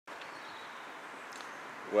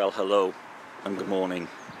Well, hello and good morning.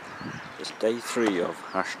 It's day 3 of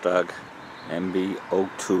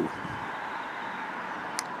 #MB02.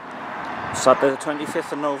 Saturday the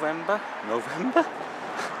 25th of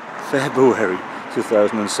February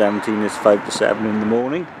 2017. It's 5 to 7 in the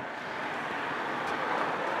morning.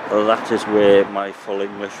 Well, that is where my full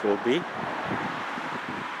English will be.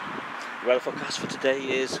 Weather forecast for today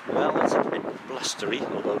is, well, it's a bit blustery,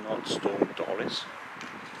 although not Storm Doris.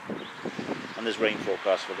 And there's rain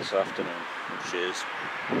forecast for this afternoon, which is,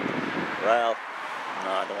 well,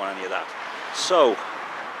 no, I don't want any of that. So,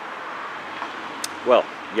 well,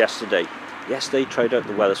 yesterday tried out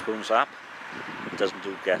the Wetherspoons app. It doesn't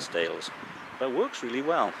do guest dials, but it works really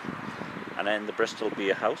well. And then the Bristol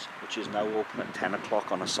Beer House, which is now open at 10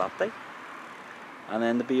 o'clock on a Saturday. And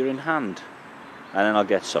then the beer in hand. And then I'll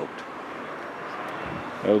get soaked.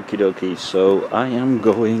 Okie dokie, so I am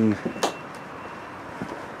going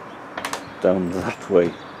down that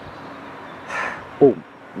way. Oh,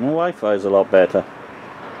 my Wi-Fi is a lot better,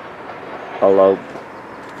 although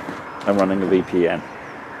I'm running a VPN.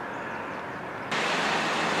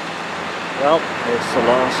 Well, it's the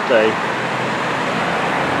last day.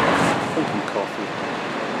 Drinking coffee.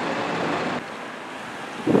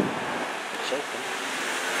 It's open.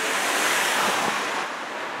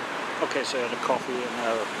 Okay, so I had a coffee and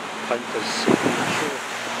a pint of signature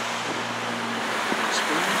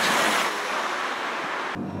spoons.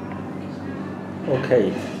 Okay,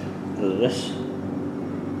 this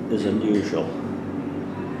is unusual.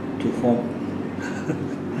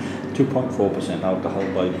 2.4% alcohol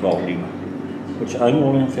by volume, which I'm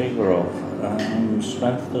all in favour of.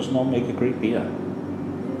 Strength does not make a great beer.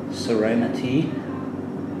 Serenity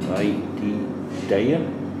by the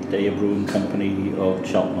Daya Brewing Company of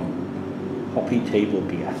Cheltenham. Hoppy table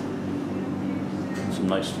beer. Some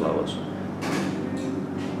nice flowers.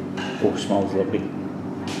 Oh, smells lovely.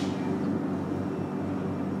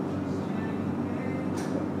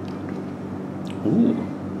 Ooh.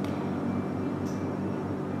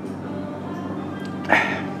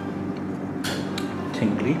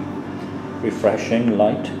 Tingly, refreshing,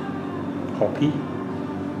 light, hoppy,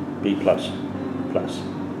 B+.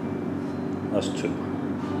 That's 2.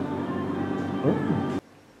 Ooh.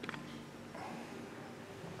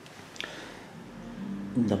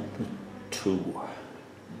 Number 2.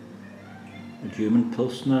 A German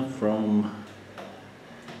Pilsner from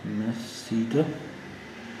Mesida.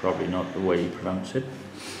 Probably not the way you pronounce it.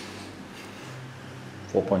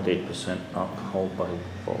 4.8% alcohol by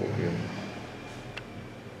volume.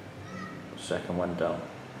 Second one down.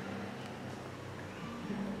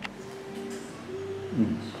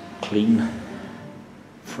 Clean,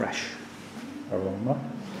 fresh aroma.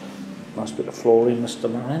 Nice bit of flooring, Mr.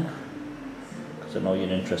 Man, because I know you're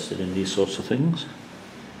interested in these sorts of things.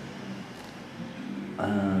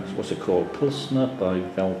 What's it called? Pilsner by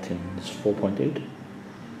Veltins, 4.8.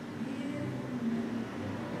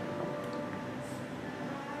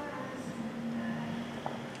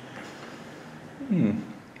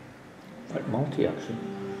 Quite malty actually.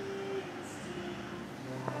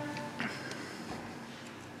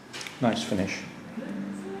 Nice finish.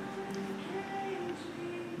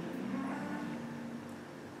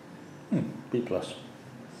 B+.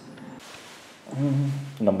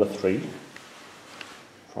 Number 3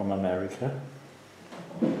 from America.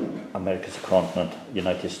 America's a continent.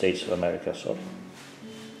 United States of America, sorry.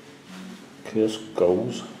 Curse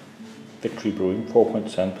Goes. Victory Brewing,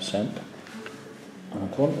 4.7%. And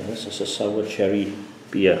according to this, it's a sour cherry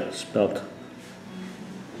beer, spelt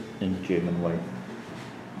in the German way.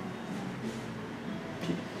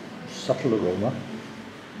 Subtle aroma.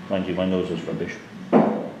 Mind you, my nose is rubbish.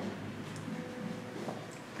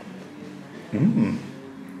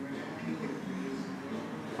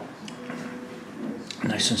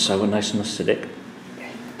 Nice and sour, nice and acidic.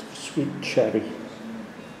 Sweet cherry.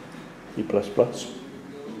 B++.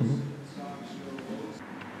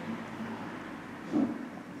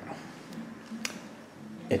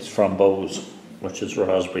 It's framboise, which is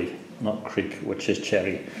raspberry, not creek, which is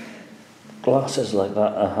cherry. Glasses like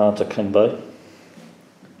that are hard to come by,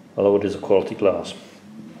 although it is a quality glass.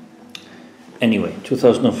 Anyway,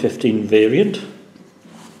 2015 variant.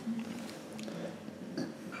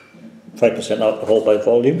 5% alcohol by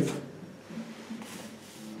volume.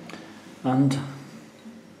 And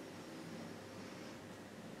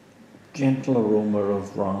gentle aroma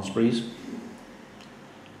of raspberries.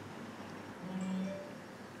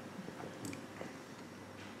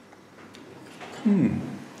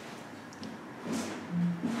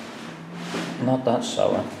 Not that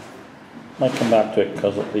sour. Might come back to it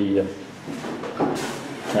because of the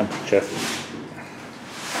temperature.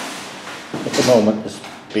 At the moment, it's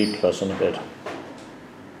B plus and a bit.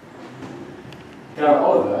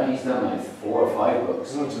 Oliver, he's done like 4 or 5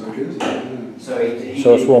 books. That's okay, isn't it? So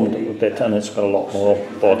it's warmed up a bit and it's got a lot more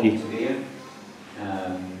body.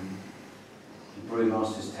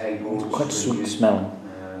 Brewmaster's Table. Quite sweet smelling. What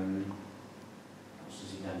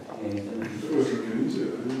has he done? Yeah, he's done It was okay,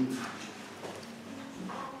 isn't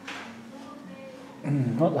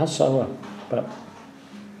it? Not that sour, but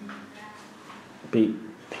B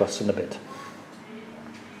plus and a bit.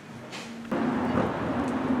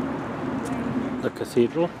 The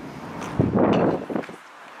cathedral,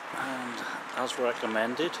 and as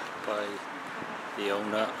recommended by the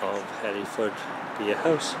owner of Hereford Beer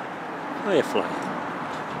House, Firefly.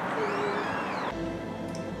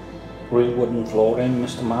 Real wooden flooring,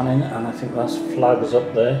 Mr. Manning, and I think that's flags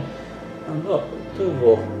up there. And look,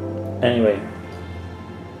 Duval. Anyway,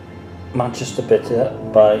 Manchester Bitter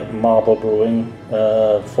by Marble Brewing,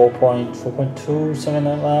 4.2, something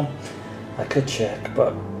like that. I could check,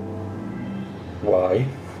 but why?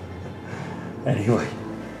 Anyway,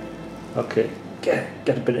 okay, get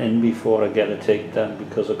a bit in before I get a takedown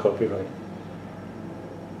because of copyright.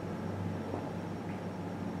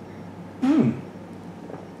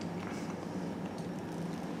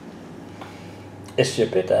 It's your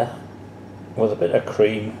bitter with a bit of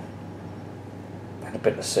cream and a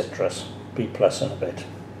bit of citrus, B plus and a bit.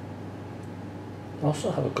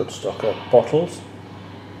 Also have a good stock of bottles.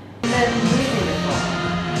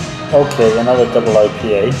 Okay, another double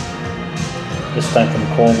IPA, this time from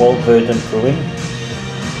Cornwall, Verdant Brewing.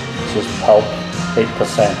 This is pulp,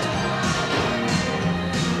 8%.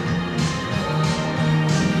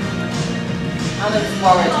 I'm just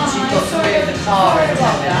worried because you've got to move the car in 10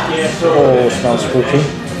 minutes. Oh, it smells spooky.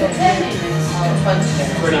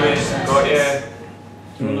 20 minutes. Got yeah.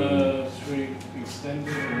 Do you want a 3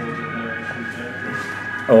 extended or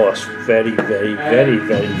Oh, it's very, very, very,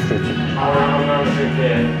 very fruity.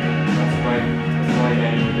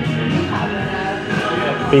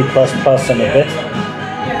 B plus plus and a bit.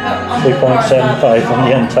 3.75 on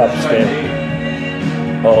the untapped scale.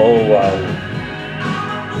 Oh wow.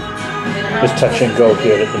 It's touch and go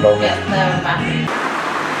here at the moment.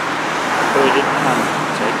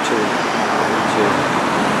 Take 2.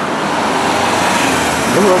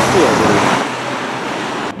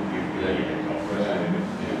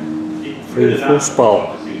 Free full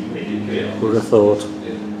spot. Would have thought.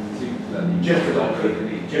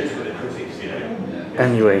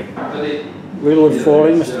 Anyway, real wood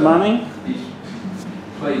flooring, Mr. Manning.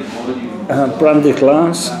 Brandy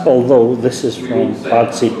glass, although this is from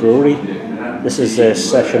Bad Seed Brewery. This is a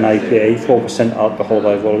session IPA, 4% alcohol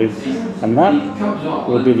by volume. And that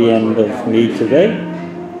will be the end of me today,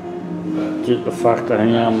 due to the fact that I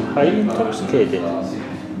am highly intoxicated.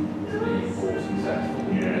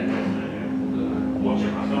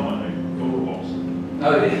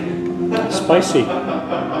 Spicy.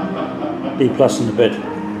 B plus in a bit.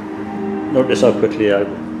 Notice how quickly I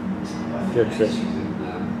judge this.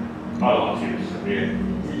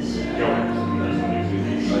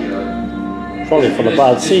 Probably full of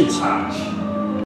bad seeds.